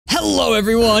Hello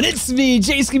everyone, it's me,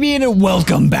 JayskiBean, and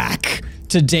welcome back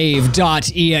to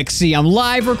dave.exe. I'm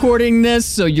live recording this,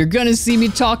 so you're gonna see me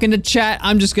talking to chat.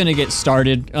 I'm just gonna get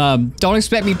started. Don't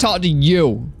expect me to talk to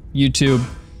you, YouTube.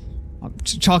 I'm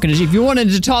talking to you. If you wanted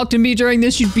to talk to me during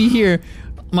this, you'd be here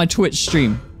on my Twitch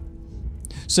stream.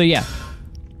 So yeah.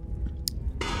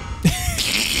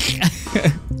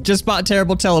 Just bought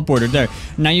terrible teleporter. There.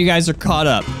 Now you guys are caught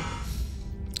up.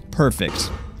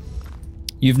 Perfect.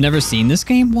 You've never seen this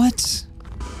game? What?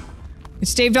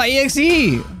 It's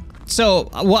dave.exe. So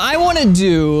what I want to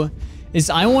do is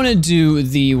I want to do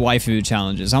the waifu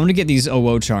challenges. I want to get these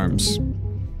OwO Charms.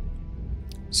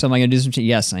 So am I gonna do some?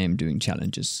 Yes, I am doing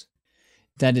challenges.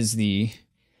 That is the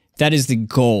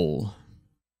goal.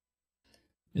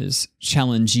 Is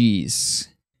challenges.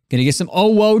 Gonna get some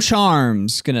OwO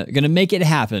Charms. Gonna make it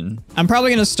happen. I'm probably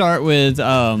gonna start with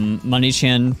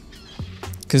Money-chan.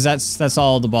 Cause that's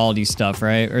all the Baldi stuff,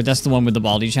 right? Or that's the one with the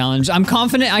Baldi challenge. I'm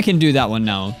confident I can do that one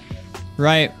now.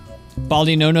 Right?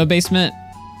 Baldi no basement.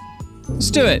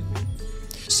 Let's do it.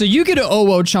 So you get an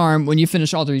OwO Charm when you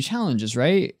finish all 3 challenges,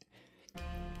 right?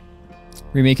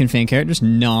 Remaking fan characters,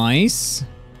 nice.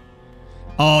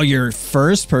 Oh, you're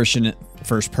first person.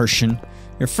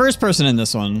 You're first person in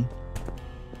this one.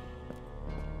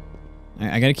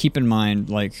 I gotta keep in mind,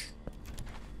 like,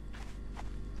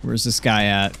 where's this guy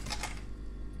at?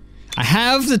 I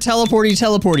have the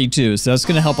teleporty too, so that's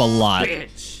gonna help a lot.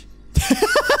 Bitch.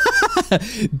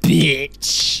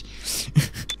 Bitch.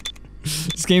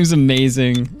 This game's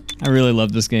amazing. I really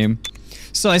love this game.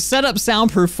 So I set up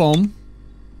soundproof foam.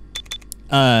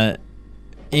 And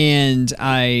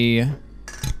I,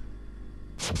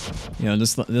 you know,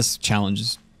 this challenge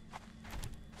is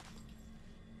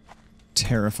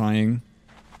terrifying.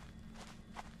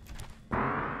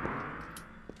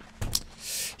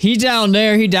 He down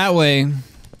there, he that way. I'm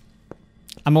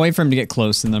gonna wait for him to get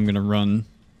close and then I'm gonna run.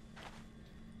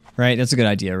 Right? That's a good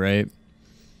idea, right?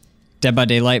 Dead by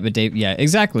daylight, but yeah,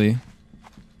 exactly.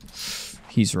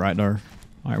 He's right there.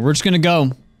 Alright, we're just gonna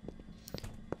go.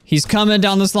 He's coming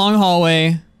down this long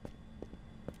hallway.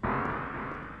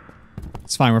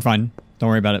 It's fine, we're fine. Don't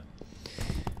worry about it.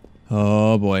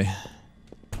 Oh boy.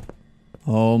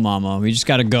 Oh mama, we just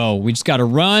gotta go. We just gotta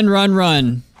run.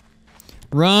 Run.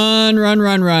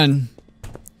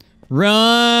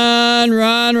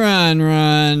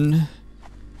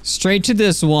 Straight to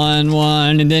this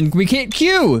one, and then we can't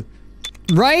queue!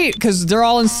 Right? Because they're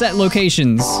all in set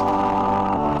locations.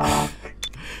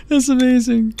 That's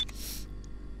amazing.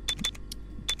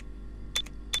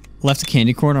 Left a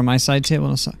candy corn on my side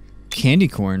table. Candy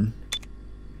corn?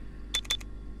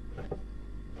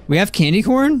 We have candy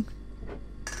corn?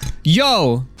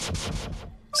 Yo!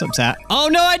 What's up, Sat? Oh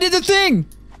no, I did the thing!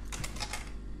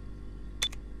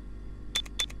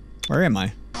 Where am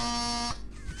I?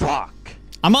 Fuck.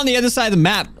 I'm on the other side of the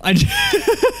map.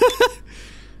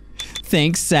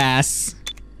 Thanks, Sass.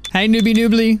 Hey,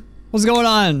 Noobly. What's going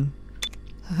on?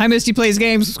 Hi, Misty Plays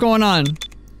Games. What's going on?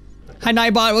 Hi,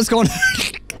 Nightbot. What's going on?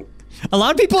 A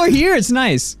lot of people are here. It's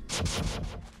nice.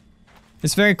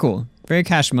 It's very cool. Very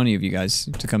cash money of you guys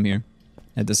to come here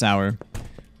at this hour.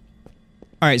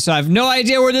 Alright, so I have no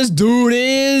idea where this dude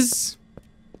is.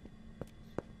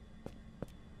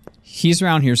 He's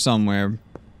around here somewhere.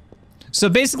 So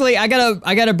basically, I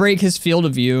gotta break his field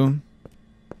of view.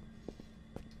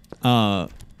 Why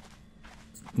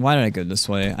did I go this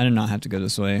way? I did not have to go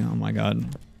this way. Oh my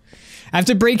god. I have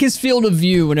to break his field of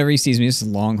view whenever he sees me. This is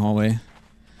a long hallway.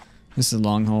 This is a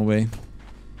long hallway.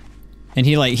 And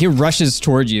he rushes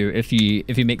toward you if he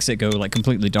makes it go like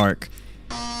completely dark.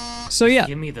 So yeah.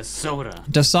 Give me the soda.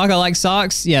 Does Saga like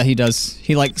socks? Yeah, he does.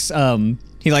 He likes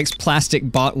plastic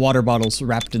water bottles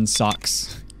wrapped in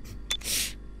socks.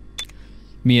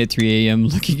 Me at 3 AM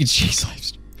looking at Jay's live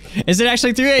stream. Is it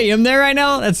actually 3 AM there right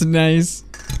now? That's nice.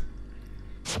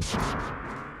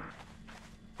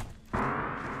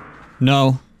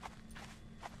 No.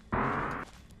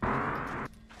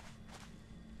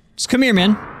 Just come here,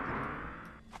 man.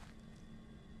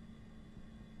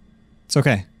 It's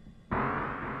okay.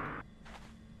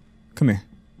 Come here.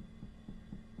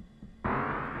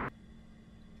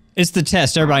 It's the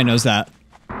test. Everybody knows that.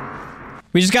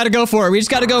 We just gotta go for it. We just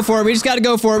gotta go for it. We just gotta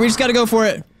go for it. We just gotta go for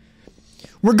it.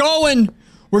 We're going.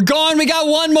 We're going. We got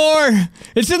one more.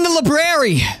 It's in the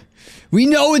library. We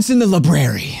know it's in the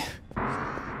library.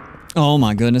 Oh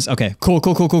my goodness. Okay. Cool.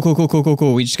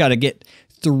 We just gotta get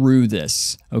through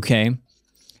this. Okay.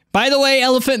 By the way,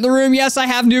 elephant in the room. Yes, I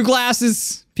have new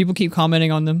glasses. People keep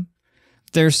commenting on them.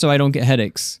 They're so I don't get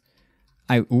headaches.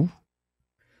 Ooh,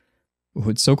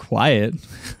 it's so quiet.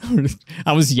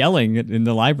 I was yelling in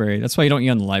the library. That's why you don't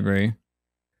yell in the library.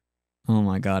 Oh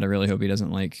my god, I really hope he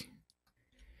doesn't like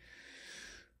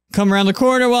come around the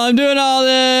corner while I'm doing all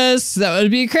this. That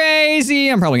would be crazy.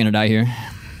 I'm probably gonna die here.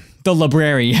 The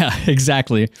library, yeah,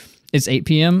 exactly. It's 8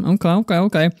 p.m.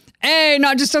 Okay. Hey,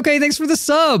 not just okay. Thanks for the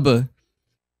sub. I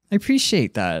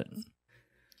appreciate that.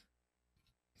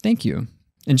 Thank you.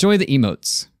 Enjoy the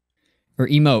emotes. Or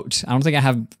emote. I don't think I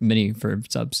have many for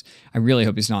subs. I really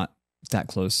hope he's not that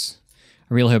close.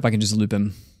 I really hope I can just loop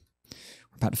him.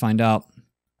 We're about to find out.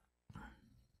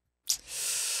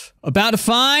 About to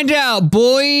find out,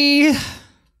 boy.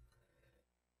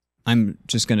 I'm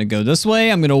just gonna go this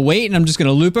way. I'm gonna wait and I'm just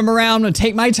gonna loop him around. I'm gonna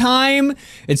take my time.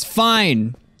 It's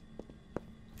fine.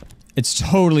 It's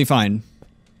totally fine.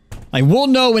 Like, we'll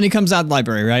know when he comes out of the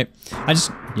library, right?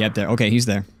 Yep, there. Okay, he's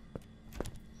there.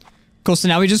 Cool, so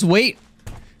now we just wait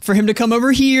for him to come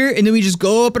over here, and then we just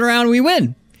go up and around and we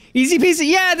win. Easy peasy.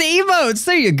 Yeah, the emotes.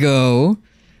 There you go.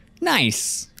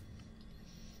 Nice.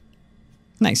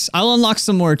 Nice. I'll unlock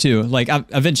some more too. Like,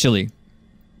 eventually.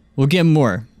 We'll get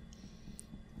more.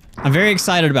 I'm very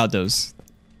excited about those.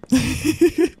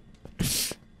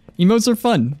 Emotes are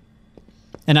fun.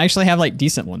 And I actually have, like,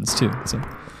 decent ones too. So,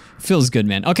 feels good,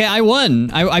 man. Okay, I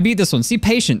won. I beat this one. See,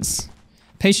 patience.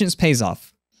 Patience pays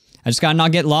off. I just gotta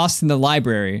not get lost in the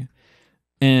library.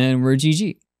 And we're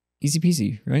GG. Easy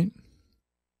peasy, right?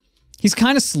 He's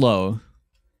kind of slow.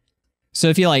 So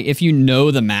if you know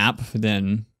the map,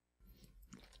 then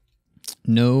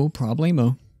no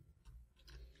problemo.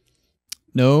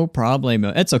 No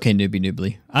problemo. It's okay, newbie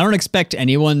noobly. I don't expect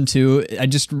anyone to.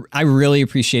 I really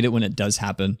appreciate it when it does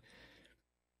happen.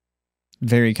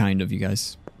 Very kind of you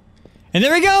guys. And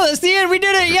there we go. That's the end. We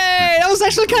did it. Yay. That was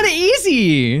actually kind of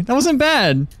easy. That wasn't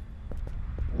bad.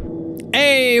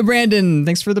 Hey, Brandon.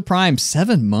 Thanks for the prime.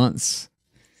 7 months.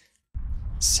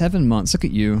 7 months. Look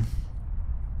at you.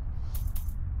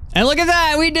 And look at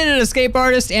that. We did it. Escape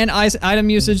artist and item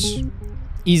usage.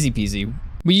 Easy peasy.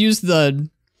 We used the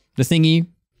thingy.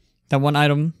 That one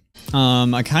item.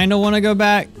 I kind of want to go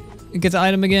back and get the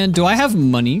item again. Do I have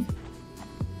money?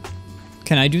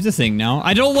 Can I do the thing now?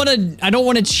 I don't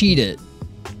want to cheat it.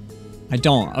 I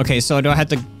don't. Okay, so do I have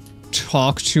to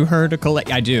talk to her to collect?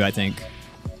 I do, I think.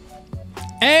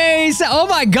 Hey, so, oh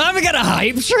my god, we got a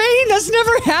hype train? That's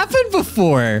never happened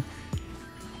before.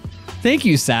 Thank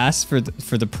you, Sass, for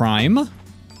the prime.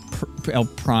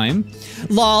 Prime.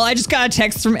 Lol, I just got a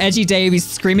text from Edgy Dave. He's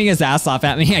screaming his ass off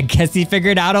at me. I guess he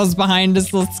figured out I was behind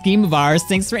this little scheme of ours.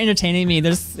 Thanks for entertaining me.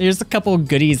 Here's a couple of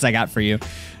goodies I got for you.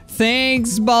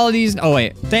 Thanks, Baldi's. Oh,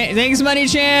 wait. Thanks, Money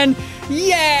Chan.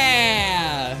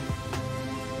 Yeah!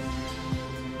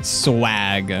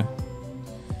 Swag.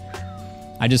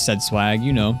 I just said swag,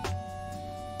 you know.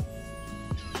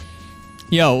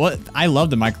 Yo, what? I love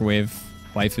the microwave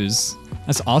waifus.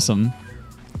 That's awesome.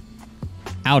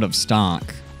 Out of stock.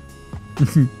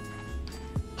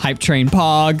 Hype train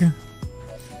pog.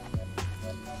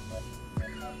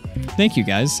 Thank you,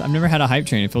 guys. I've never had a hype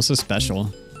train. It feels so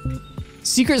special.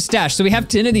 Secret stash. So we have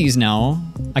 10 of these now.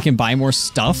 I can buy more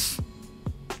stuff.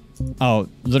 Oh,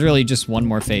 literally just one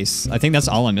more face. I think that's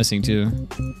all I'm missing too.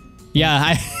 Yeah,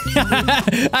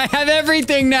 I have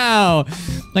everything now.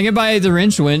 I can buy the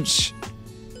wrench winch.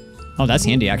 Oh, that's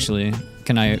handy actually.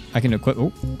 I can equip.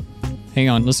 Oh, hang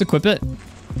on. Let's equip it.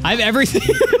 I have everything.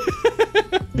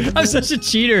 I'm such a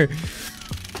cheater.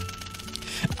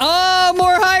 Oh,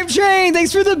 more hype train.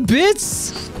 Thanks for the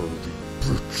bits.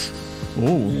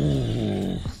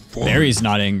 Oh. Barry's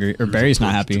not angry, or Barry's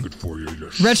not happy.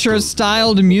 Retro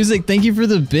styled music. Thank you for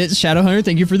the bit. Shadowhunter,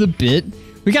 thank you for the bit.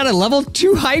 We got a level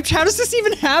 2 hype. How does this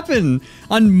even happen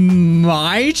on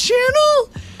my channel?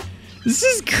 This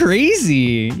is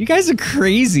crazy. You guys are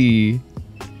crazy.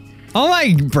 Oh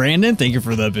my, Brandon, thank you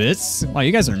for the bits. Wow,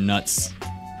 you guys are nuts.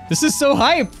 This is so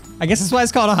hype. I guess that's why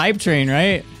it's called a hype train,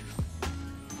 right?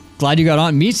 Glad you got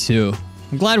on. Me too.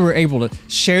 I'm glad we're able to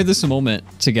share this moment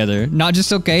together. Not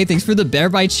just okay. Thanks for the bear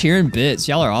by cheer and bits.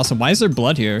 Y'all are awesome. Why is there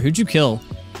blood here? Who'd you kill?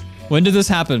 When did this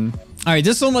happen? All right,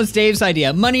 this one was Dave's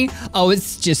idea. Money? Oh,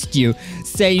 it's just you.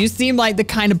 Say, you seem like the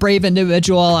kind of brave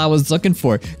individual I was looking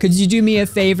for. Could you do me a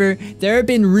favor? There have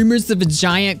been rumors of a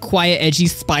giant, quiet, edgy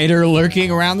spider lurking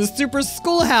around the super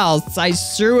schoolhouse. I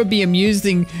sure would be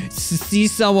amusing to see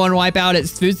someone wipe out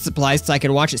its food supply so I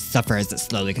could watch it suffer as it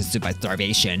slowly consumed by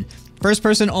starvation. First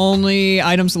person only,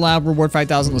 items allowed, reward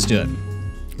 5,000. Let's do it.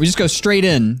 We just go straight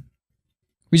in.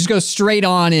 We just go straight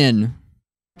on in.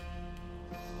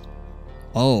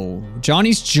 Oh,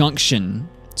 Johnny's Junction.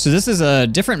 So this is a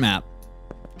different map.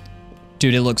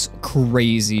 Dude, it looks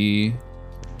crazy.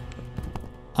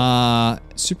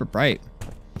 Super bright. All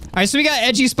right, so we got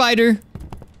Edgy Spider.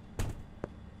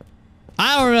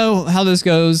 I don't know how this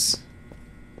goes.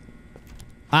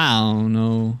 I don't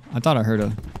know. I thought I heard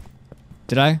a...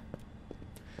 Did I?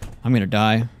 I'm gonna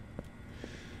die.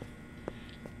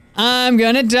 I'm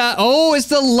gonna die. Oh, it's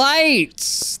the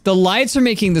lights. The lights are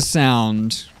making the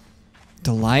sound.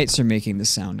 The lights are making the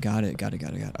sound. Got it, got it,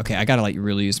 got it, got it. Okay, I gotta like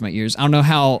really use my ears. I don't know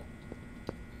how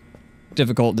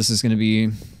difficult this is gonna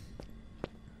be.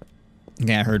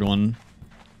 Okay, I heard one.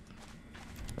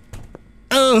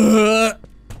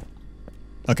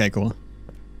 Okay, cool.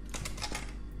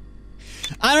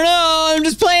 I don't know, I'm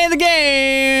just playing the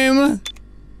game.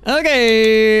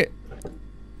 Okay.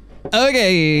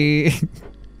 Okay.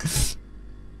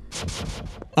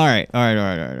 Alright.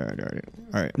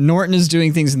 Norton is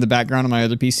doing things in the background on my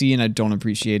other PC and I don't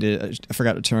appreciate it. I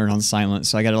forgot to turn it on silent,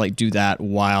 so I gotta like do that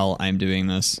while I'm doing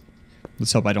this.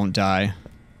 Let's hope I don't die.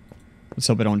 Let's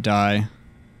hope I don't die.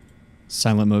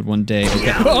 Silent mode one day.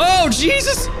 Okay. Oh,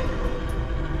 Jesus!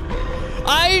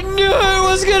 I knew it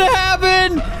was gonna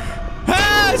happen!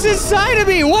 Ah, it's inside of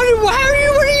me! What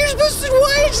are you supposed to,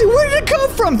 what? Where did it come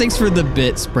from? Thanks for the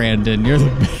bits, Brandon. You're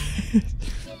the best.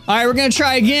 Alright, we're gonna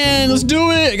try again. Let's do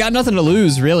it. I got nothing to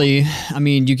lose, really. I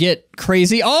mean, you get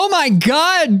crazy. Oh my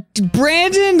god!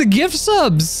 Brandon, the gift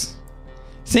subs!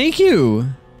 Thank you.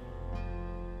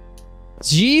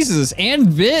 Jesus,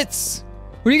 and bits.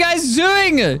 What are you guys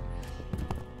doing?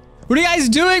 What are you guys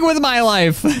doing with my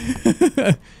life?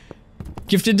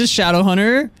 Gifted to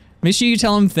Shadowhunter. Make sure you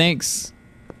tell him thanks.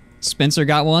 Spencer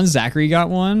got one. Zachary got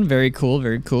one. Very cool,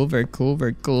 very cool, very cool,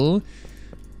 very cool.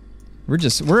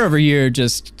 We're over here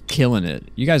just killing it.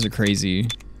 You guys are crazy.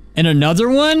 And another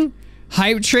one?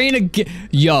 Hype train again.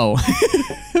 Yo.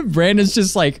 Brandon's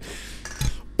just like,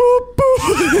 boop,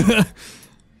 boop.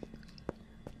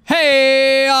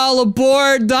 Hey, all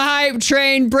aboard the hype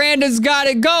train. Brandon's got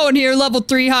it going here. Level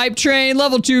 3 hype train.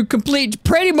 Level 2 complete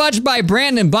pretty much by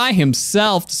Brandon by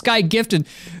himself. This guy gifted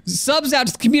subs out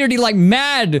to the community like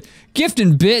mad.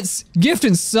 Gifting bits,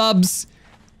 gifting subs.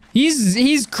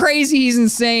 He's crazy, he's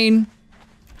insane.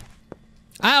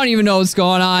 I don't even know what's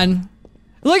going on.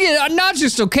 Look at, not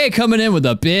just okay coming in with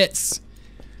the bits.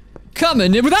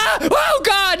 Coming in with, oh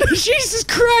God, Jesus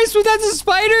Christ, was that the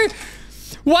spider?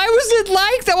 Why was it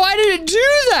like that? Why did it do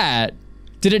that?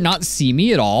 Did it not see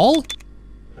me at all?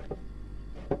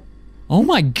 Oh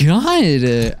my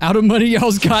God. Out of money,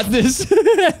 y'all's got this.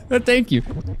 Thank you.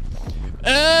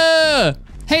 Hey,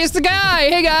 it's the guy.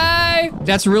 Hey, guy.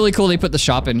 That's really cool they put the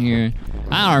shop in here.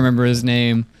 I don't remember his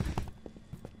name.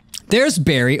 There's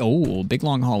Barry. Oh, big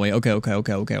long hallway. Okay. Yo,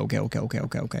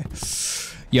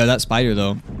 that spider,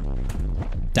 though.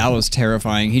 That was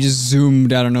terrifying. He just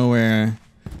zoomed out of nowhere.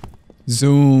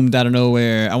 Zoomed out of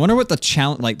nowhere. I wonder what the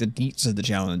challenge, like the deets of the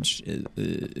challenge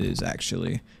is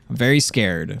actually. I'm very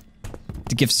scared.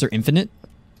 The gifts are infinite.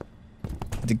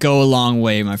 They go a long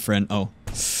way, my friend. Oh.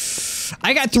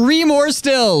 I got 3 more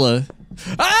still.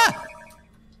 Ah!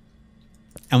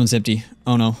 That one's empty.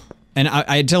 Oh no. And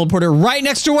I teleported right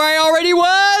next to where I already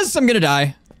was. I'm gonna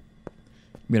die.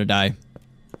 I'm gonna die.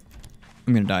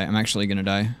 I'm gonna die. I'm actually gonna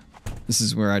die. This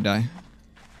is where I die.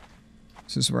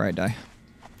 This is where I die.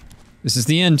 This is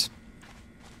the end.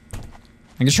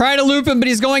 I can try to loop him, but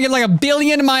he's going at like 1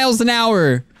 billion miles an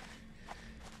hour.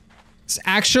 It's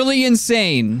actually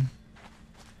insane.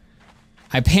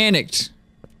 I panicked.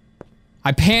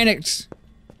 I panicked.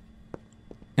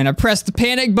 And I pressed the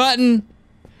panic button.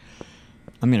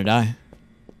 I'm gonna die.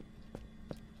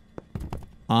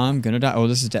 I'm gonna die. Oh,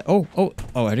 this is dead. Oh,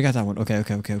 I already got that one. Okay.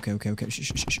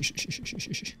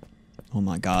 Shh. Oh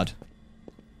my God.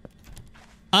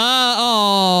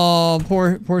 Oh,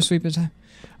 poor sweep attack.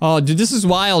 Oh, dude, this is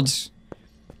wild.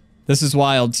 This is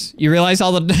wild. You realize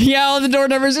all the, all the door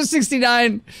numbers are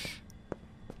 69.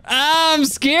 I'm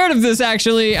scared of this,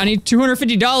 actually. I need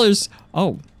 $250.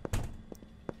 Oh.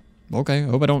 Okay,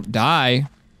 hope I don't die.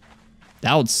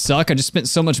 That would suck. I just spent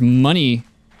so much money.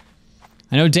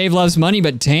 I know Dave loves money,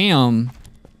 but damn.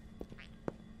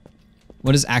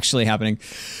 What is actually happening?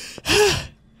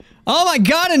 Oh my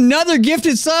God, another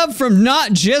gifted sub from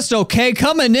Not Just Okay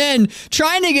coming in,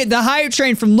 trying to get the hype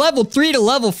train from level 3 to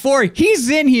level 4.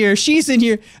 He's in here, she's in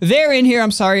here, they're in here.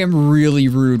 I'm sorry, I'm really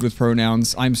rude with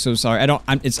pronouns. I'm so sorry.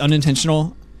 It's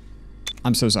unintentional.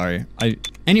 I'm so sorry.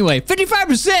 Anyway,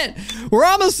 55%. We're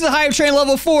almost to the hype train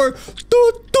level 4.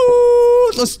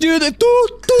 Let's do the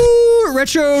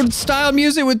retro style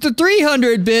music with the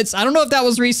 300 bits. I don't know if that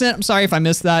was recent. I'm sorry if I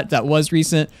missed that. That was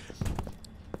recent.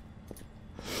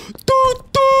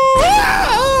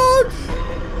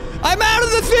 I'm out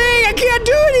of the thing. I can't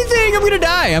do anything. I'm gonna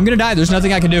die. I'm gonna die. There's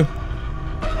nothing I can do.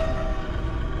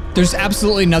 There's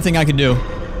absolutely nothing I can do.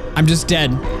 I'm just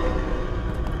dead.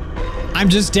 I'm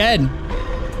just dead.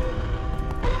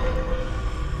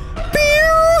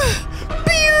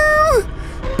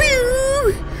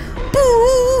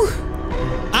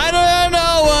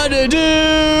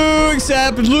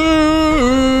 two-step loop.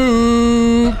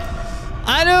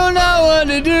 I don't know what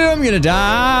to do. I'm gonna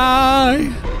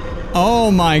die.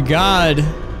 Oh my god.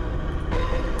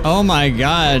 Oh my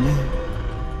god.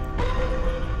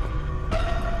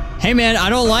 Hey man, I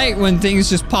don't like when things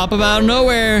just pop up out of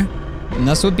nowhere. And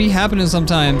that's what be happening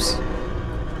sometimes.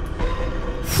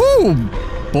 Whew,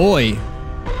 boy.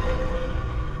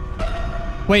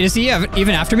 Wait, is he even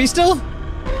after me still?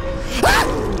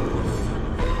 Ah!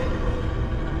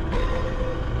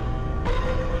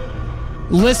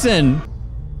 Listen.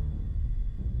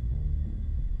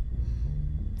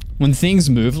 When things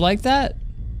move like that,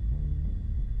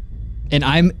 and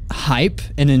I'm hype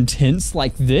and intense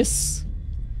like this,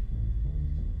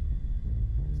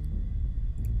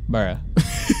 bruh.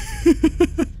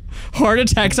 Heart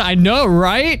attacks, I know,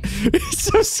 right? It's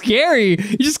so scary.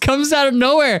 It just comes out of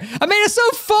nowhere. I made it so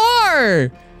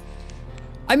far.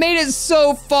 I made it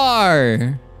so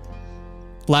far.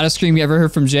 Loudest scream you ever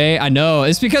heard from Jay? I know.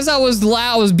 It's because I was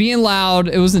loud. I was being loud.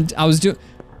 It wasn't, I was doing,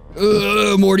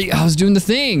 Morty, I was doing the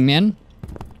thing, man.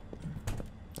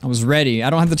 I was ready. I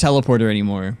don't have the teleporter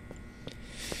anymore.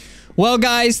 Well,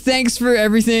 guys, thanks for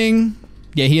everything.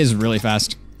 Yeah, he is really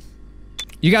fast.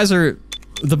 You guys are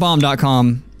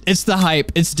thebomb.com. It's the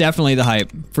hype. It's definitely the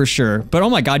hype, for sure. But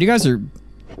oh my god, you guys are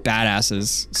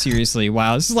badasses. Seriously,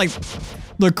 wow. This is like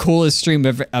the coolest stream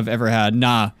I've ever had.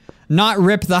 Nah, not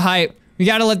rip the hype. You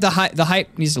gotta let the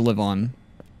hype needs to live on.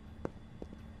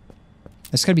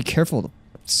 I just gotta be careful of the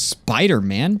spider,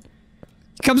 man.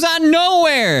 It comes out of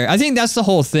nowhere. I think that's the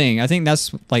whole thing. I think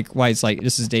that's like why it's like,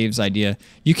 this is Dave's idea.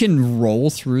 You can roll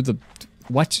through the,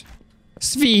 what?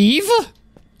 Sveeve?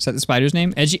 Is that the spider's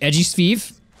name? Edgy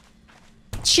Sveeve?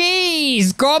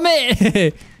 Jeez,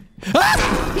 grommet!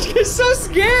 Ah! It's so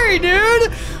scary,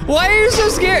 dude! Why are you so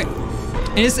scared?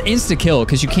 And it's insta kill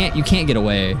because you can't get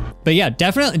away. But yeah,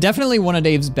 definitely one of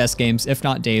Dave's best games, if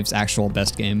not Dave's actual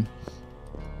best game.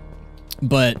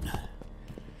 But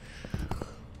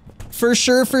for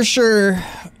sure,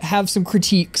 have some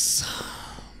critiques.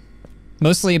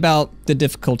 Mostly about the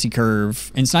difficulty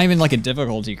curve. And it's not even like a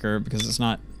difficulty curve because it's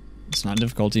not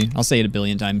difficulty. I'll say it a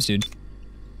billion times, dude.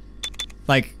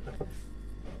 Like,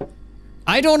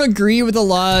 I don't agree with a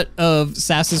lot of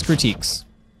Sass's critiques.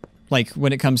 Like,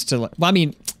 when it comes to, well, I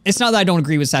mean, it's not that I don't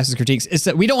agree with Sass's critiques. It's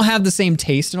that we don't have the same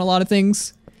taste in a lot of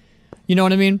things. You know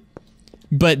what I mean?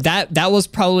 But that was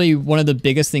probably one of the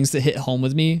biggest things that hit home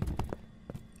with me.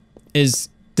 Is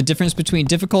the difference between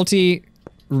difficulty,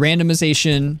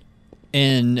 randomization,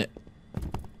 and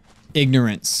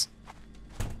ignorance.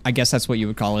 I guess that's what you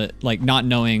would call it. Like, not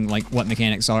knowing, like, what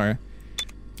mechanics are.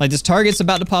 Like, this target's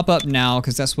about to pop up now,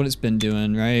 because that's what it's been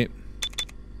doing, right?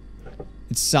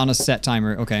 It's on a set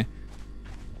timer. Okay.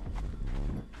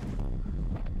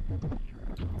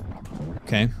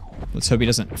 Okay. Let's hope he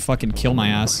doesn't fucking kill my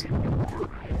ass.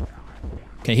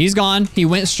 Okay, he's gone. He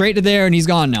went straight to there, and he's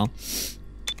gone now.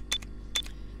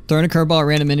 Throwing a curveball at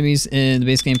random enemies in the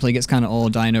base gameplay gets kind of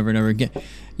old, dying over and over again.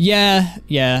 Yeah,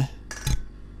 yeah.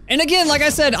 And again, like I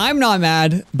said, I'm not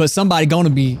mad, but somebody gonna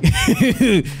be.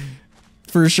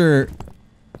 For sure.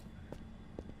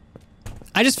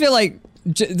 I just feel like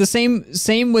the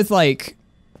same with like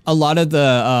a lot of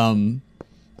the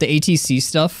ATC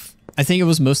stuff. I think it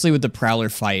was mostly with the Prowler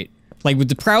fight. Like with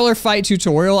the Prowler fight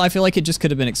tutorial, I feel like it just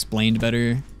could have been explained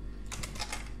better.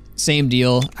 Same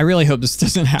deal. I really hope this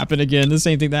doesn't happen again. The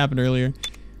same thing that happened earlier.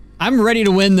 I'm ready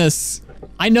to win this.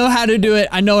 I know how to do it.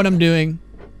 I know what I'm doing.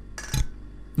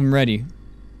 I'm ready.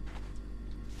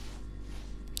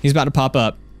 He's about to pop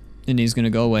up. And he's gonna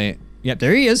go away. Yep,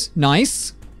 there he is.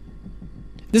 Nice.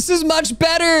 This is much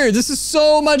better. This is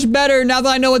so much better now that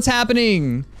I know what's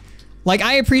happening. Like,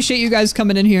 I appreciate you guys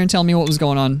coming in here and telling me what was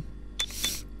going on.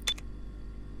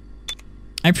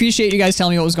 I appreciate you guys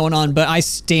telling me what was going on, but I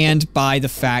stand by the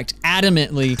fact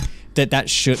adamantly that that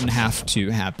shouldn't have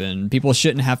to happen. People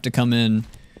shouldn't have to come in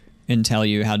and tell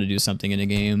you how to do something in a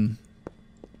game.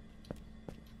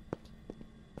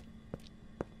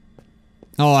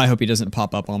 Oh, I hope he doesn't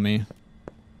pop up on me.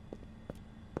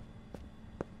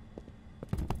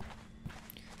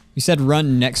 You said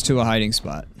run next to a hiding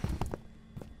spot.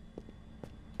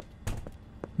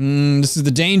 This is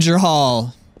the danger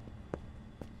hall.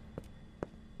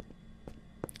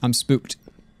 I'm spooked.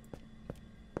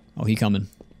 Oh, he coming.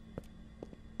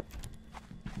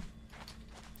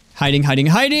 Hiding, hiding,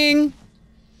 hiding!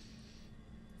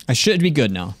 I should be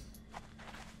good now.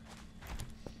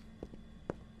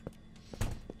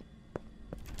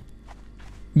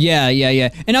 Yeah.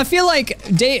 And I feel like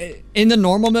Dave, in the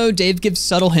normal mode, Dave gives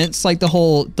subtle hints like the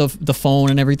whole, the phone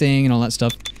and everything and all that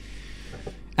stuff.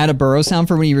 Add a burrow sound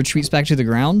for when he retreats back to the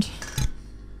ground.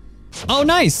 Oh,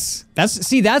 nice.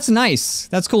 That's nice.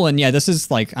 That's cool. And yeah, this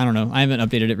is like, I don't know. I haven't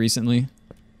updated it recently.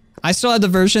 I still have the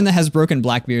version that has broken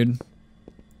Blackbeard.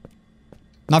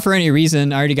 Not for any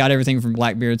reason. I already got everything from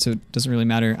Blackbeard, so it doesn't really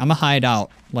matter. I'm gonna hide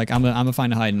out. Like, I'm gonna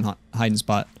find a hiding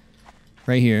spot.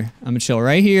 Right here. I'm gonna chill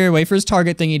right here. Wait for his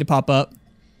target thingy to pop up.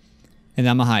 And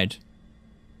then I'm gonna hide.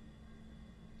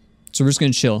 So we're just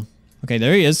gonna chill. Okay,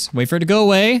 there he is. Wait for it to go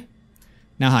away.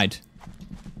 Now hide.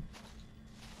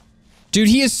 Dude,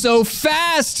 he is so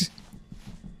fast!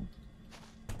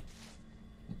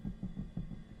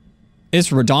 It's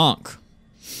redonk.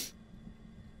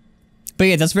 But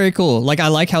yeah, that's very cool. Like, I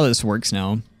like how this works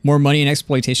now. More money and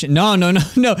exploitation. No, no, no,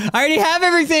 no. I already have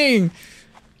everything!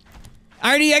 I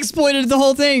already exploited the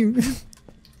whole thing.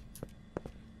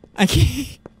 I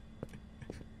can't...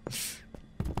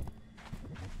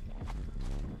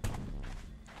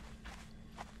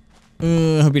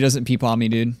 I hope he doesn't peepaw me,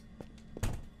 dude.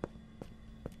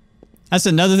 That's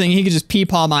another thing. He could just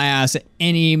peepaw my ass at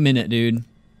any minute, dude.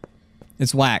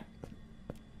 It's whack.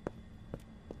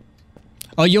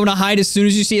 Oh, you want to hide as soon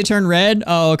as you see it turn red?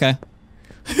 Oh, okay.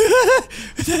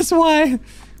 That's why.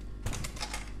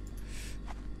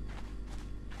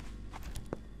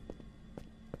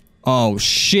 Oh,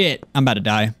 shit. I'm about to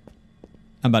die.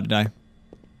 I'm about to die.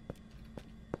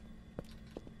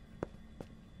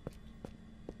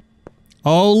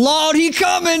 Oh, Lord, he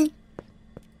coming!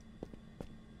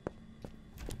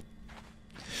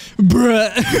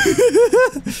 Bruh.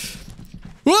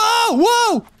 Whoa,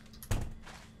 whoa!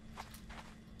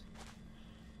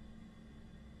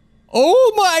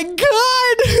 Oh my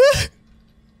God!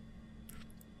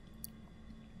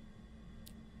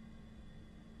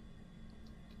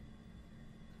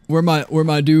 Where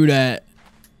my dude at?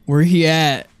 Where he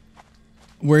at?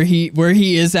 Where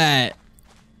he is at?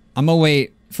 I'm gonna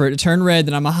wait for it to turn red,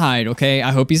 then I'm gonna hide, okay?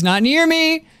 I hope he's not near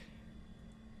me.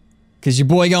 Cause your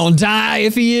boy gonna die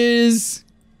if he is.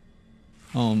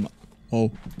 Oh.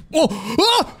 Oh!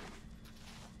 Ah!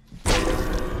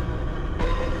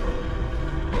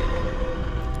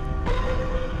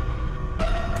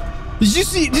 Did you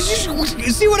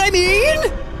see what I mean?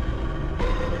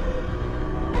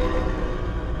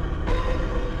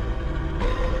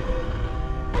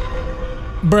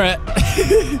 Bruh.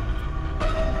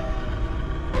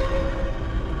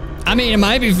 I mean, it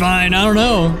might be fine. I don't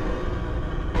know.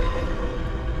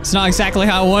 It's not exactly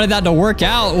how I wanted that to work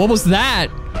out. What was that?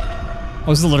 I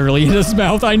was literally in his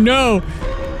mouth. I know.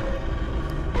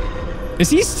 Is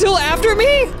he still after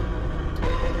me?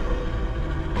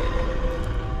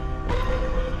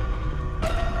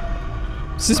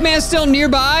 Is this man still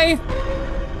nearby?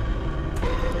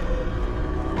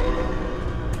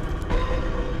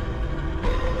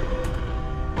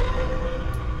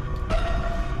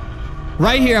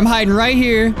 Right here, I'm hiding right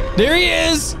here. There he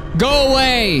is. Go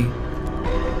away.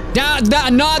 Not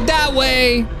that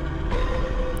way.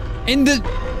 And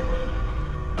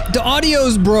the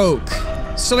audio's broke,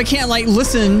 so I can't like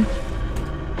listen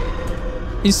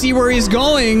and see where he's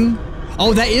going.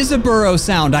 Oh, that is a burrow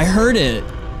sound. I heard it.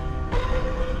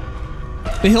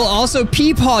 But he'll also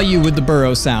peepaw you with the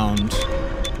burrow sound.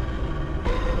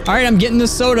 All right, I'm getting the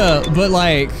soda, but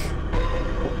like,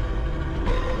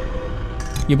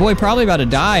 your boy probably about to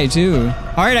die too.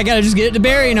 All right, I gotta just get it to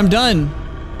Barry and I'm done.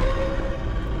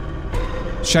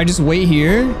 Should I just wait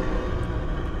here?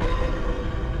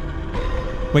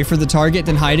 Wait for the target,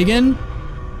 then hide again?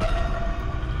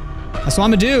 That's what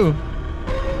I'm gonna do.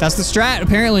 That's the strat,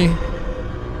 apparently.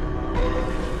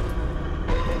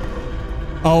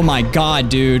 Oh my God,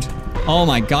 dude. Oh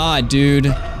my God, dude.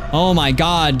 Oh my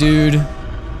God, dude.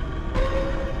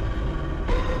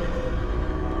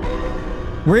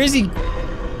 Where is he?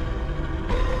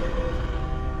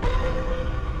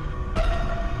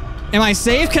 Am I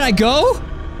safe? Can I go?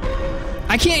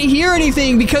 I can't hear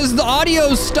anything because the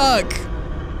audio's stuck.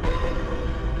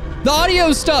 The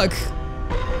audio's stuck.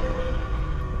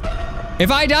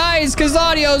 If I die, it's because the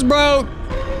audio's broke.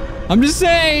 I'm just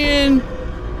saying.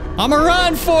 I'ma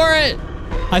run for it.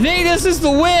 I think this is the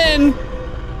win.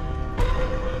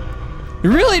 It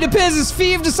really depends if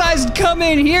Sveeve decides to come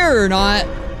in here or not.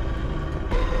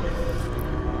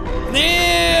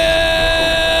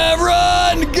 Yeah,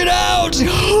 run, get out.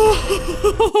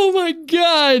 Oh my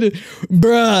God.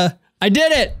 Bruh, I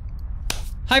did it.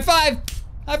 High five.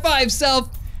 High five, self.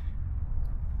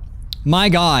 My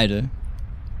God.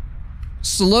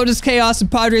 Slotus Chaos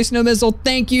and Padre Snow Missile,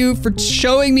 thank you for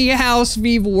showing me how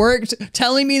Sveeve worked,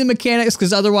 telling me the mechanics,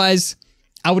 because otherwise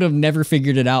I would have never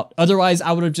figured it out. Otherwise,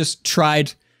 I would have just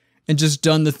tried and just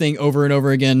done the thing over and over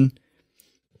again.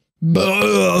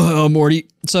 Oh, Morty.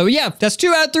 So yeah, that's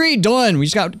 2 out of 3 done. We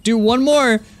just got to do one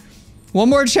more. One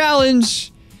more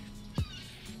challenge.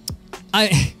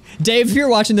 Dave, if you're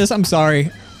watching this, I'm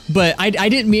sorry, but I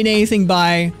didn't mean anything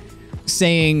by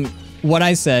saying what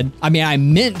I said. I mean, I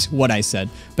meant what I said,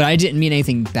 but I didn't mean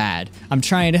anything bad. I'm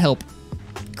trying to help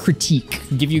critique,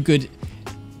 give you good,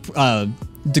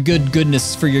 the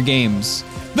goodness for your games.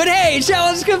 But hey,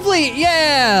 challenge complete,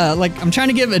 yeah! Like, I'm trying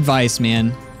to give advice,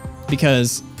 man,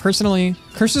 because personally,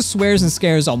 curses, swears, and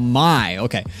scares are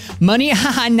okay. Money,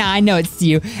 haha, nah, I know it's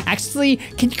you. Actually,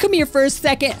 can you come here for a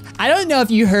second? I don't know if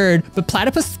you heard, but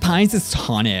Platypus Pines is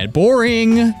haunted.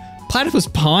 Boring. Platypus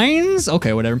Pines?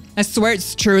 Okay, whatever. I swear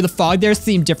it's true. The fog there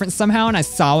seemed different somehow, and I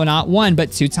saw not one,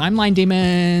 but two timeline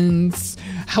demons.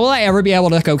 How will I ever be able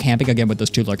to go camping again with those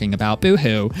two lurking about?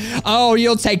 Boo-hoo. Oh,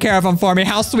 you'll take care of them for me.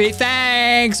 How sweet.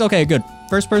 Thanks. Okay, good.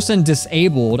 First person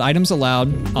disabled. Items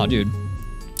allowed. Oh, dude.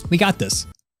 We got this.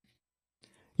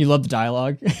 You love the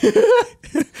dialogue?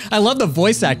 I love the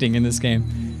voice acting in this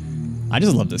game. I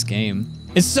just love this game.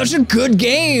 It's such a good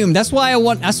game. That's why I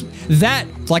want that.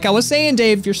 Like I was saying,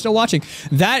 Dave, if you're still watching,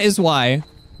 that is why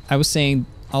I was saying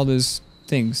all those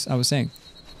things I was saying.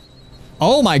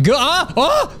 Oh my god! Ah!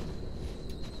 Oh!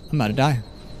 I'm about to die.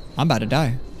 I'm about to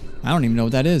die. I don't even know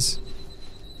what that is.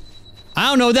 I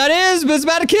don't know what that is, but it's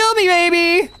about to kill me,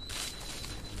 baby.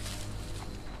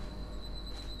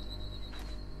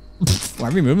 Why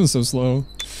are we moving so slow?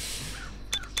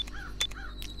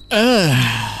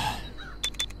 Ugh.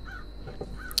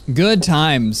 Good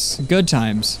times. Good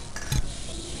times.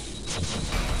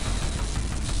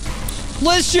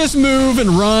 Let's just move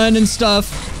and run and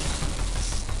stuff.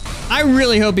 I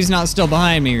really hope he's not still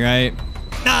behind me, right?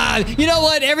 You know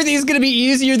what? Everything's gonna be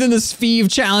easier than the Sveeve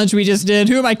challenge we just did.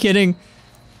 Who am I kidding?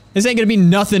 This ain't gonna be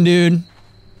nothing, dude.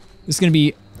 It's gonna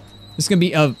be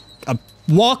a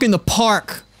walk in the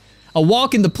park. A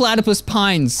walk in the Platypus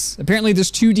Pines. Apparently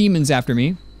there's two demons after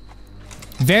me.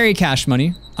 Very cash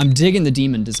money. I'm digging the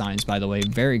demon designs, by the way.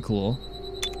 Very cool.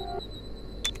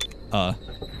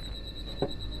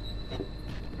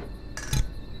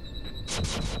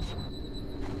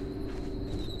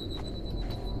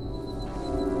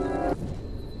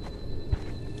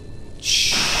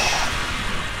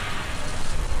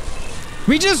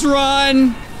 We just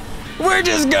run. We're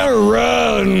just gonna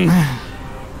run.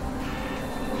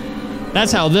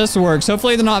 That's how this works.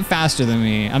 Hopefully they're not faster than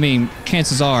me. I mean,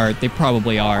 chances are they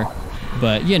probably are,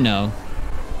 but you know.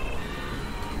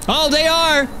 Oh, they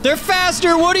are. They're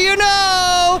faster. What do you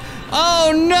know?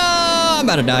 Oh no, I'm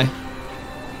about to die.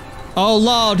 Oh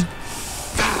Lord.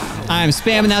 I am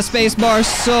spamming that space bar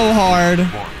so hard.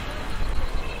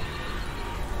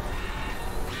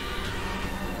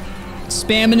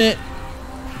 Spamming it.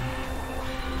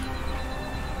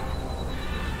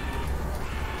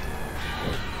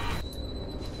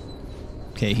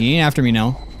 Okay, he ain't after me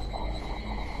now.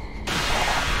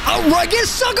 Oh, right, get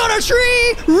stuck on a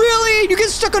tree! Really? You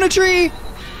get stuck on a tree?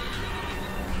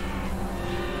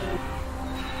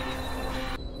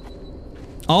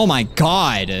 Oh my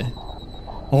god.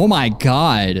 Oh my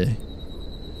god.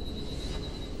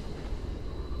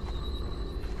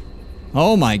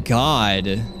 Oh my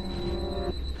god.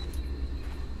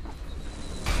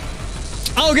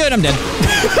 Oh good, I'm dead.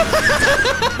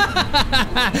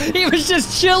 He was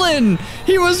just chilling.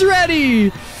 He was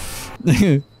ready.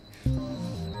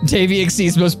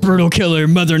 Dave.exe's most brutal killer,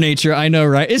 Mother Nature. I know,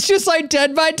 right? It's just like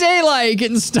Dead by Daylight,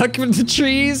 getting stuck with the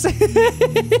trees.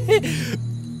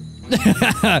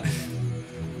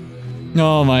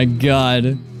 Oh my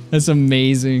god. That's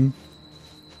amazing.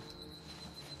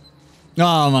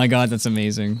 Oh my god, that's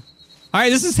amazing. Alright,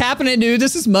 this is happening, dude.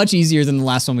 This is much easier than the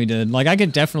last one we did. Like, I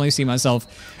could definitely see myself.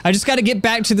 I just gotta get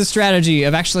back to the strategy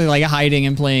of actually, like, hiding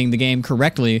and playing the game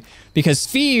correctly. Because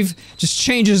Sveeve just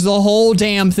changes the whole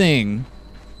damn thing.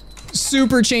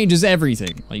 Super changes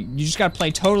everything. Like, you just gotta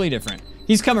play totally different.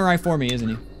 He's coming right for me, isn't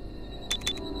he?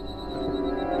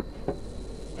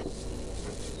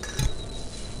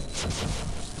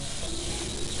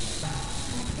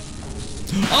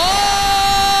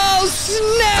 Oh,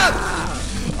 snap!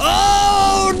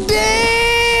 Oh,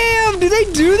 damn! Do they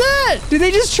do that? Do they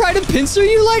just try to pincer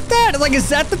you like that? Like, is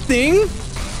that the thing?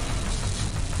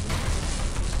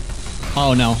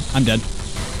 Oh, no. I'm dead.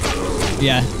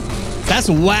 Yeah. That's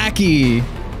wacky.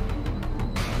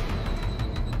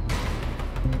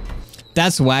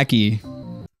 That's wacky.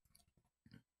 All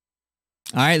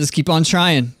right, let's keep on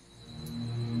trying.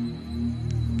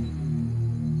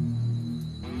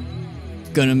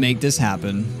 Gonna make this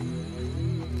happen.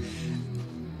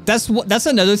 That's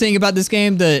another thing about this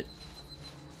game that,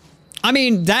 I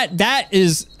mean, that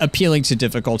is appealing to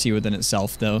difficulty within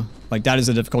itself, though. Like, that is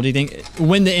a difficulty thing.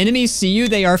 When the enemies see you,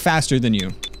 they are faster than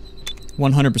you.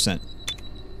 100%.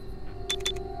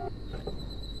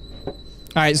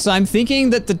 Alright, so I'm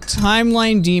thinking that the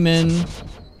timeline demon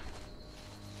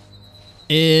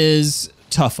is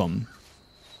Tuffum.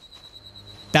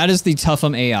 That is the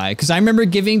Tuffum AI, because I remember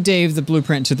giving Dave the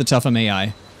blueprint to the Tuffum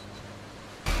AI.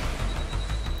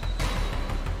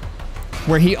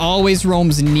 Where he always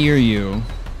roams near you.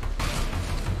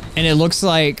 And it looks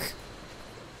like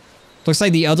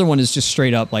the other one is just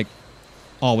straight up, like,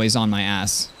 always on my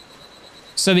ass.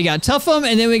 So we got Tuffum,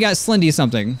 and then we got Slendy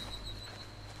something.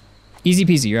 Easy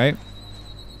peasy, right?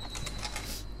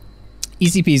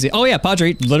 Easy peasy. Oh yeah,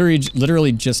 Padre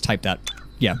literally just typed that.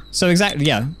 Yeah. So exactly,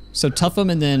 yeah. So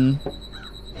Tuffum and then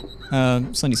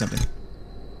Slendy something.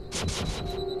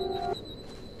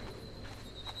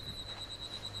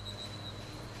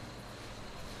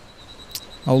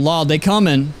 Oh lord, they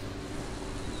coming.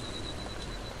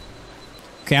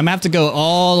 Okay, I'm gonna have to go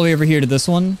all the way over here to this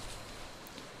one.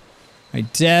 I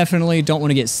definitely don't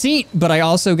want to get seen, but I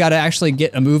also got to actually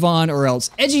get a move on or else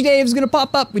Edgy Dave's going to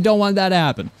pop up. We don't want that to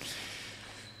happen.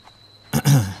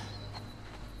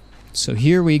 So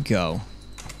here we go.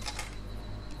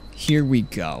 Here we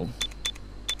go.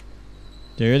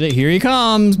 Here he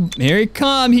comes. Here he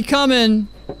come. He coming.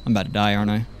 I'm about to die,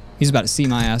 aren't I? He's about to see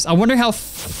my ass. I wonder how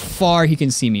far he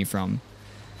can see me from.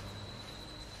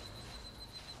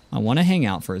 I want to hang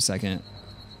out for a second.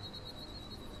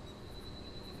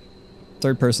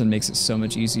 Third person makes it so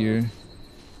much easier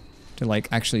to like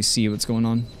actually see what's going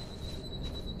on.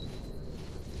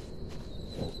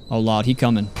 Oh lord, he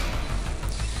coming.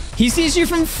 He sees you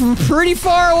from pretty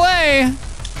far away.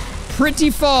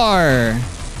 Pretty far.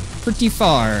 Pretty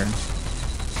far.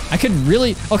 I could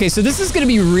really... Okay, so this is gonna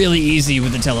be really easy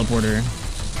with the teleporter.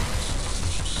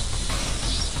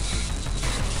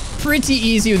 Pretty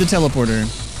easy with the teleporter.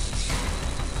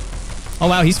 Oh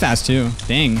wow, he's fast too.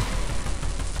 Dang.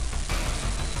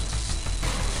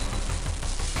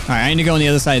 Alright, I need to go on the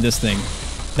other side of this thing.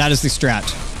 That is the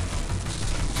strat.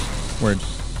 Word.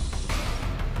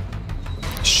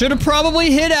 Should have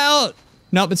probably hit out.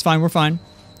 Nope, it's fine. We're fine.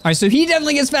 Alright, so he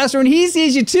definitely gets faster when he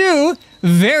sees you too.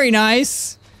 Very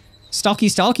nice. Stalky,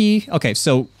 stalky. Okay,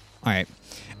 so, alright.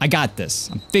 I got this.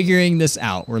 I'm figuring this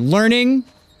out. We're learning.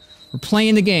 We're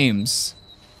playing the games.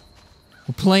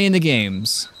 We're playing the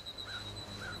games.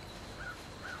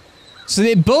 So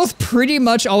they both pretty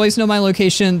much always know my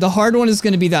location. The hard one is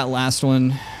going to be that last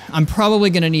one. I'm probably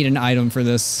going to need an item for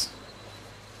this.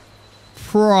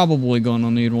 Probably going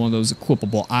to need one of those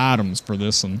equipable items for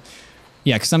this one.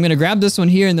 Yeah, because I'm going to grab this one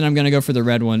here, and then I'm going to go for the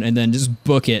red one, and then just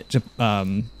book it to,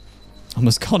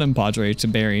 almost called him Padre, to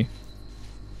Barry.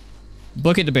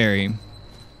 Book it to Barry.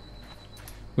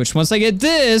 Which, once I get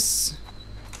this...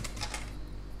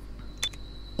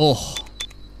 Oh.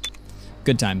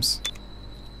 Good times.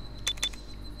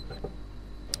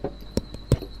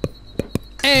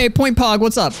 Hey, Point Pog,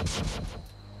 what's up?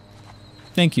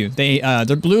 Thank you.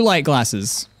 They're blue light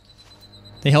glasses.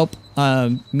 They help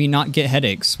me not get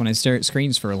headaches when I stare at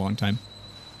screens for a long time.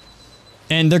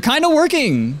 And they're kind of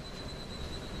working.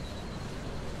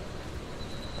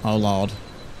 Oh, lord.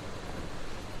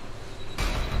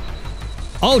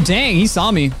 Oh, dang, he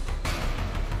saw me.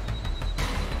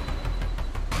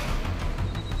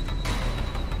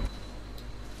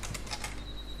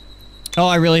 Oh,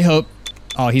 I really hope...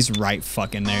 Oh, he's right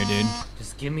fucking there, dude.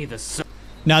 Just give me the...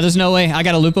 No, there's no way. I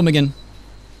gotta loop him again.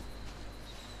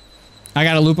 I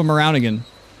gotta loop him around again.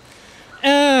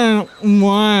 The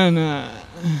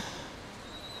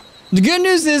good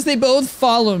news is they both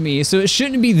follow me, so it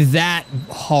shouldn't be that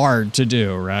hard to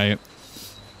do, right?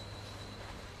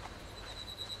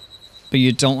 But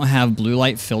you don't have blue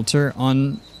light filter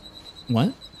on...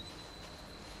 What?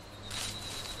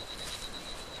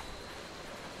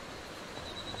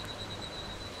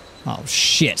 Oh,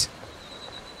 shit.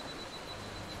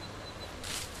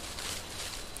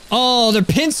 Oh, they're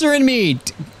pincering me.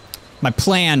 My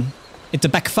plan. It's a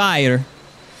backfire.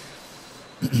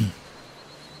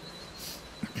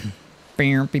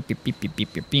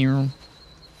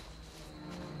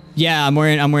 Yeah, I'm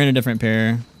wearing a different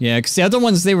pair. Yeah, because the other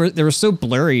ones they were so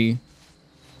blurry.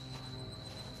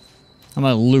 I'm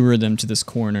gonna lure them to this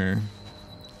corner.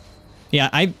 Yeah,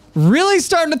 I really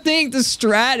starting to think the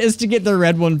strat is to get the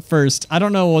red one first. I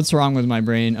don't know what's wrong with my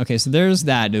brain. Okay, so there's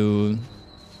that dude.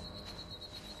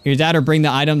 Either that or bring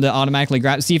the item to automatically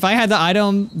grab. See, if I had the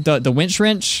item, the winch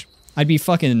wrench, I'd be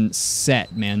fucking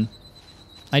set, man.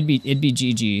 It'd be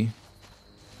GG.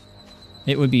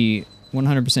 It would be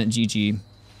 100% GG. I'm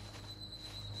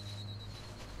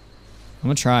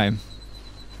gonna try.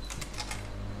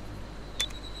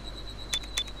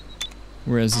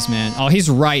 Where is this man? Oh, he's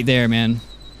right there, man.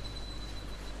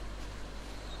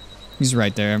 He's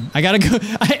right there. I gotta go.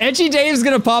 Edgy Dave's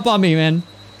gonna pop on me, man.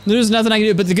 There's nothing I can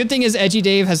do, but the good thing is Edgy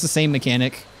Dave has the same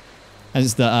mechanic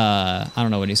as the, I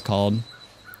don't know what he's called.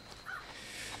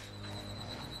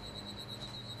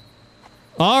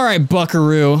 All right,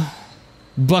 Buckaroo.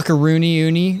 Buckaroony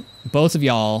Uni. Both of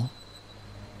y'all.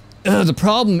 The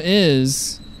problem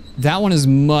is, that one is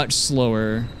much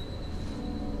slower.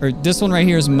 Or this one right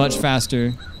here is much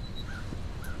faster.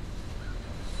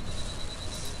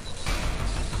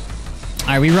 All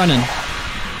right, we running.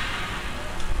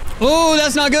 Oh,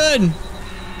 that's not good.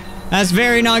 That's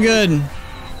very not good. All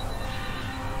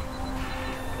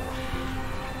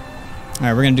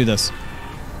right, we're gonna do this.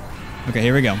 Okay,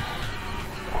 here we go.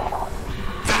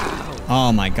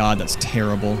 Oh my God, that's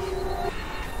terrible.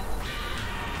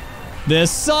 This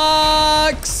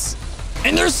sucks.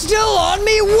 And they're still on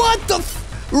me? What the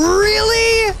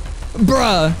really?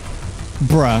 Bruh.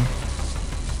 Bruh.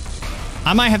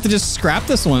 I might have to just scrap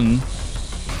this one.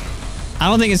 I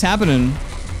don't think it's happening.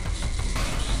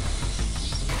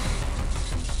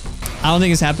 I don't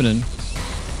think it's happening.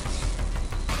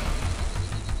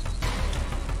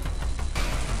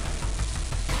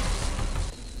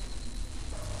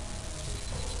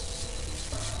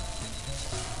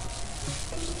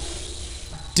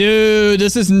 Dude,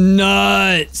 this is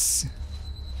nuts.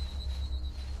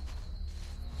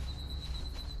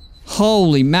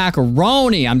 Holy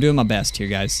macaroni. I'm doing my best here,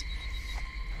 guys.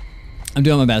 I'm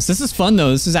doing my best. This is fun, though.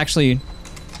 This is actually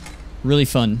really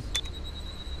fun.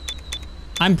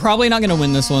 I'm probably not gonna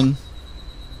win this one.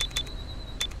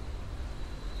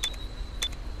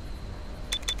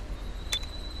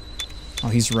 Oh,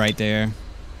 he's right there.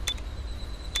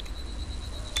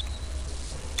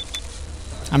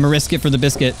 I'm gonna risk it for the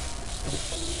biscuit.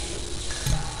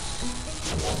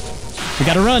 We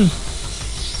gotta run.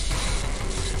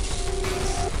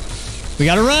 We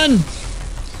gotta run.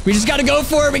 We just gotta go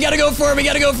for it. We gotta go for it. We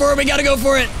gotta go for it. We gotta go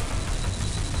for it.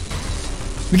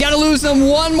 We gotta lose them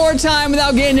one more time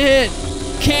without getting hit.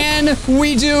 Can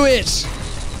we do it?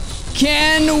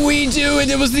 Can we do it?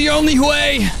 It was the only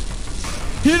way.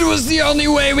 It was the only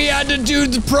way. We had to do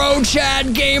the pro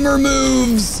Chad gamer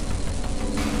moves.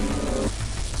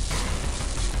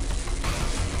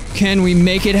 Can we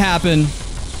make it happen?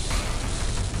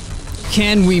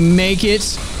 Can we make it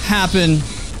happen?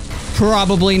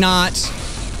 Probably not.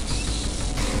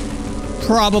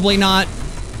 Probably not.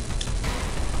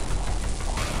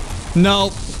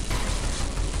 Nope.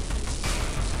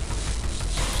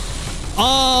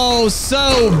 Oh,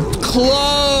 so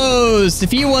close. If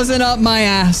he wasn't up my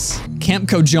ass. Camp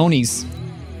Kojonies.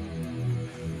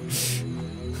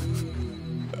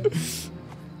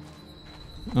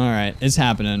 All right, it's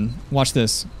happening. Watch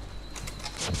this.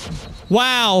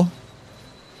 Wow.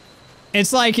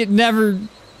 It's like it never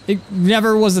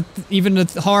was even a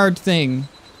hard thing.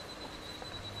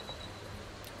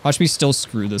 Watch me still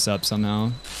screw this up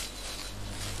somehow.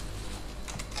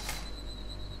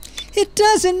 It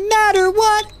doesn't matter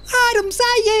what items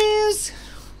I use.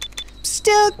 I'm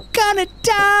still gonna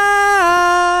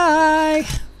die.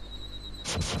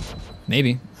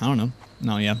 Maybe. I don't know.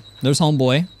 No, yeah. There's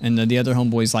homeboy, and the other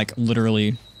homeboy's like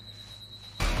literally.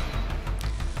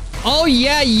 Oh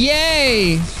yeah,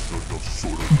 yay!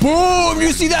 Boom!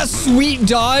 You see that sweet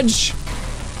dodge?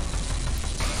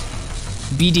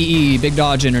 BDE, big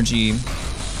dodge energy.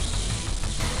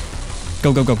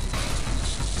 Go, go, go.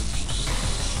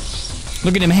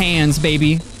 Look at them hands,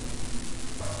 baby.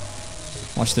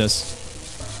 Watch this.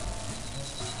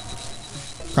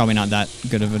 Probably not that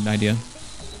good of an idea.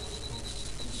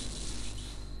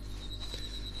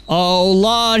 Oh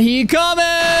Lord, he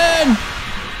coming!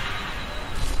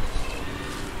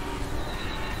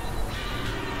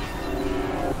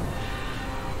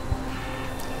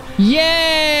 Yeah!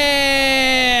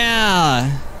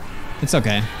 It's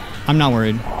okay. I'm not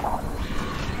worried.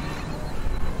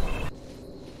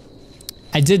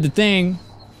 I did the thing.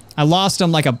 I lost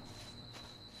him like a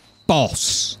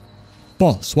boss.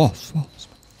 Boss, boss, boss.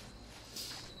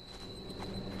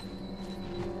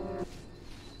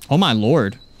 Oh my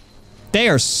Lord. They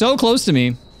are so close to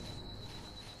me.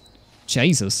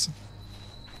 Jesus.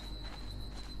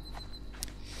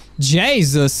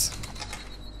 Jesus.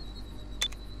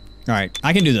 All right,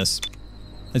 I can do this.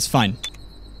 It's fine.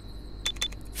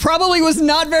 Probably was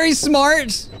not very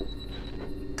smart.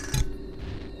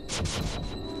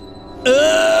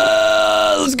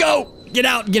 Let's go. Get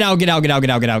out, get out, get out, get out, get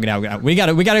out, get out, get out, get out. We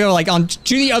gotta go like on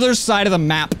to the other side of the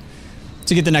map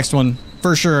to get the next one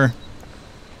for sure.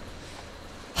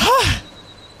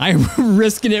 I'm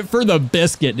risking it for the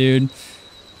biscuit, dude.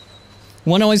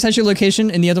 One always has your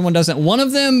location and the other one doesn't. One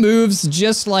of them moves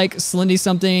just like Slendy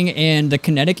something and the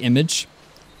kinetic image.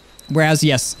 Whereas,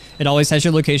 yes, it always has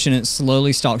your location and it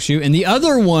slowly stalks you. And the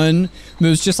other one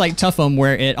moves just like Tough'em,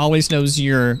 where it always knows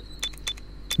your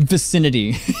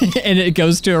vicinity and it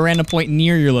goes to a random point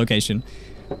near your location.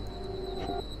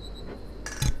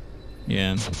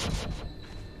 Yeah.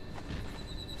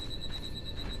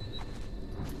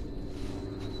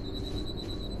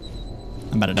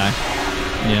 I'm about to die.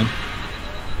 Yeah.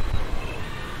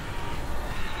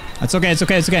 That's okay, it's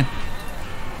okay, it's okay.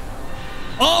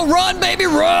 Oh, run, baby,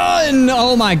 run!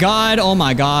 Oh my god, oh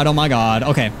my god, oh my god.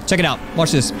 Okay, check it out.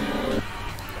 Watch this. We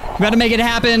gotta make it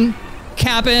happen.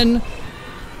 Cappin'.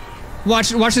 Watch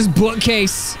this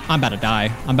bookcase. I'm about to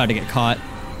die. I'm about to get caught.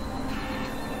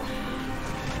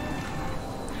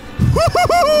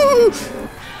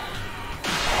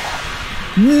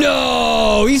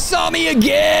 No! He saw me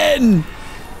again!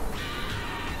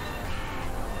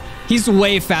 He's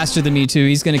way faster than me too.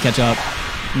 He's gonna catch up.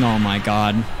 Oh my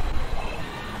god.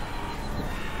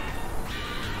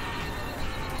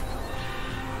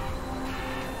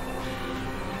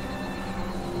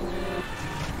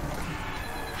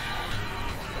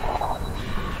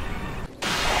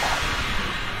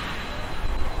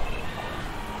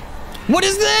 What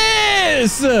is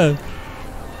this?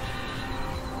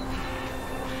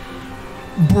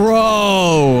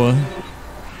 Bro.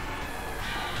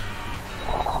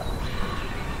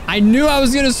 I knew I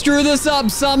was gonna screw this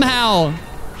up somehow.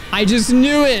 I just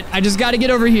knew it. I just gotta get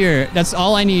over here. That's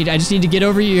all I need. I just need to get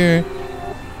over here.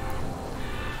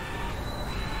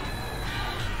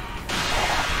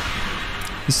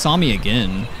 He saw me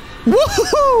again.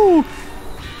 Woohoo!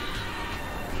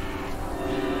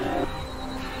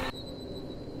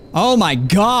 Oh my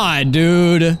god,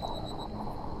 dude.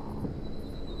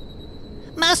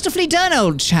 Masterfully done,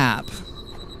 old chap.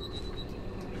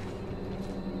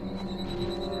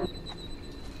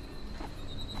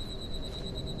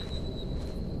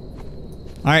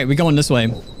 All right, we're going this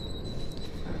way.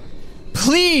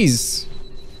 Please.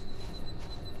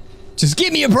 Just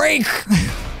give me a break.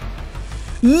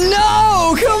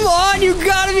 No, come on, you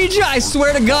gotta be, I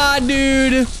swear to God,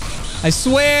 dude. I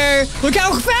swear. Look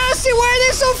how fast they were. Why are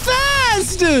they so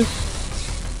fast?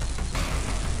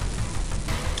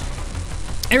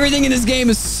 Everything in this game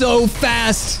is so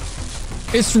fast.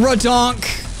 It's redonk.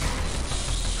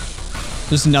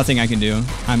 There's nothing I can do.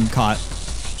 I'm caught.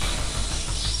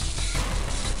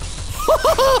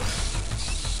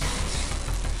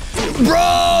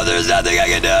 Bro, there's nothing I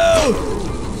can do.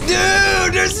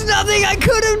 Dude, there's nothing I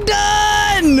could have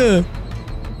done.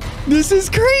 This is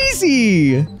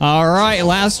crazy. All right,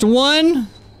 last one.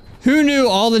 Who knew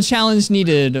all the challenge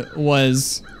needed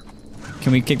was...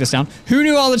 Can we kick this down? Who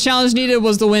knew all the challenge needed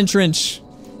was the wind trench?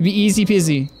 It'd be easy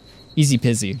peasy. Easy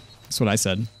peasy. That's what I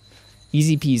said.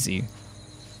 Easy peasy.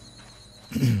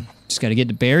 Just gotta get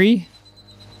to Barry.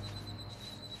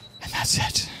 And that's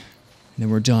it. And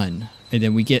then we're done. And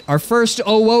then we get our first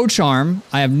OwO charm.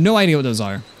 I have no idea what those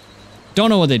are. Don't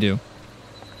know what they do.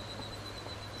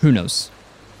 Who knows?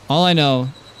 All I know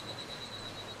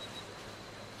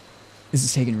is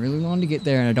it's taking really long to get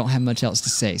there and I don't have much else to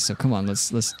say. So come on,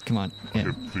 let's come on. Yeah. I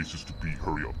have places to be,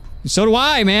 hurry up. So do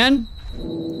I, man.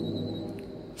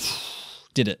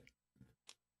 Did it.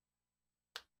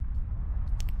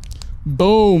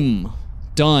 Boom.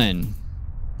 Done.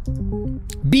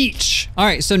 Beach. All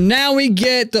right, so now we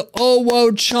get the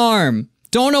OwO charm.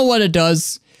 Don't know what it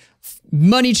does.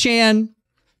 Money-chan.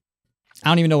 I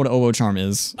don't even know what an OwO charm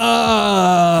is.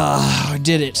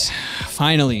 Did it.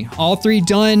 Finally. All 3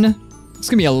 done. It's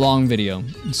gonna be a long video,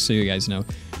 just so you guys know.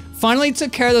 Finally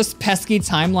took care of those pesky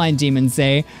timeline demons,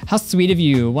 eh? How sweet of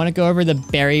you. Want to go over the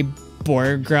berry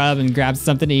boar grub and grab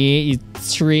something to eat?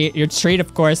 Your treat,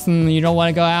 of course, and you don't want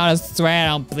to go out. I swear I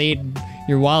don't bleed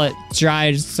your wallet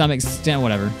dry to some extent,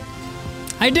 whatever.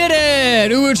 I did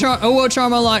it! OwO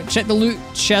charm unlocked. Check the loot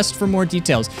chest for more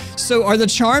details. So are the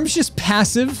charms just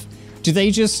passive? Do they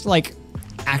just like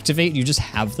activate? You just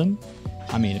have them?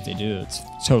 I mean, if they do, it's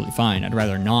totally fine. I'd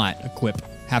rather not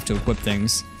have to equip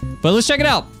things. But let's check it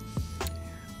out.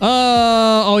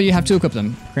 Oh, you have to equip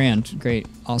them. Grand, great,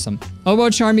 awesome.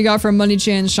 OwO charm you got from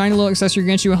Money-chan. Shiny little accessory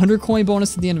grants you a 100 coin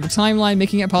bonus at the end of a timeline,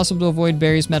 making it possible to avoid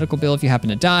Barry's medical bill if you happen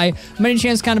to die.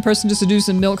 Money-chan's kind of person to seduce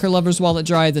and milk her lover's wallet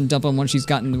dry, then dump him once she's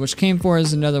gotten what she came for.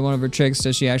 Is another one of her tricks.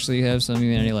 Does she actually have some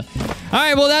humanity left? All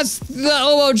right, well, that's the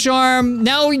OwO charm.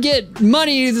 Now we get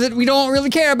money that we don't really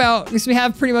care about because we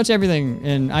have pretty much everything.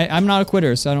 And I'm not a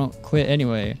quitter, so I don't quit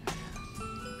anyway.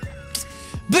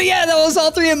 But yeah, that was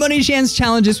all 3 of Money-chan's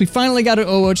challenges. We finally got an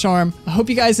OwO charm. I hope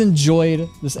you guys enjoyed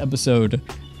this episode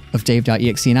of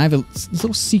dave.exe. And I have a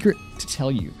little secret to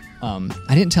tell you. I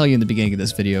didn't tell you in the beginning of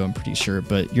this video, I'm pretty sure,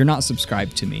 but you're not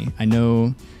subscribed to me. I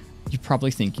know You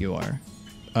probably think you are.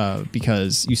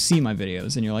 Because you see my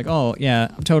videos and you're like, oh yeah,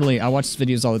 totally, I watch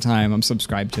videos all the time, I'm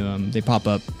subscribed to them, they pop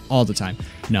up all the time.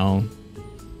 No,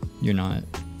 you're not.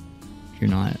 You're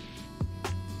not.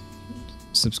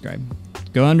 Subscribe.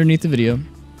 Go underneath the video,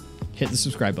 hit the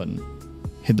subscribe button,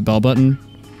 hit the bell button,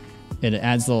 and it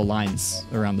adds little lines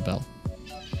around the bell.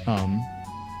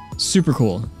 Super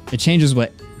cool. It changes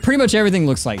what pretty much everything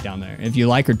looks like down there. If you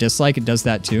like or dislike, it does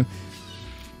that too.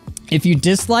 If you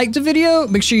disliked the video,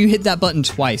 make sure you hit that button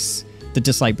twice, the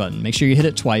dislike button. Make sure you hit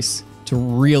it twice to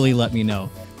really let me know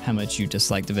how much you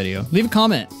disliked the video. Leave a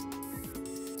comment.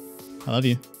 I love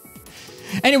you.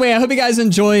 Anyway, I hope you guys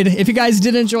enjoyed. If you guys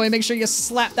did enjoy, make sure you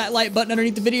slap that like button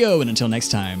underneath the video. And until next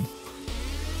time,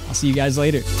 I'll see you guys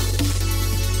later.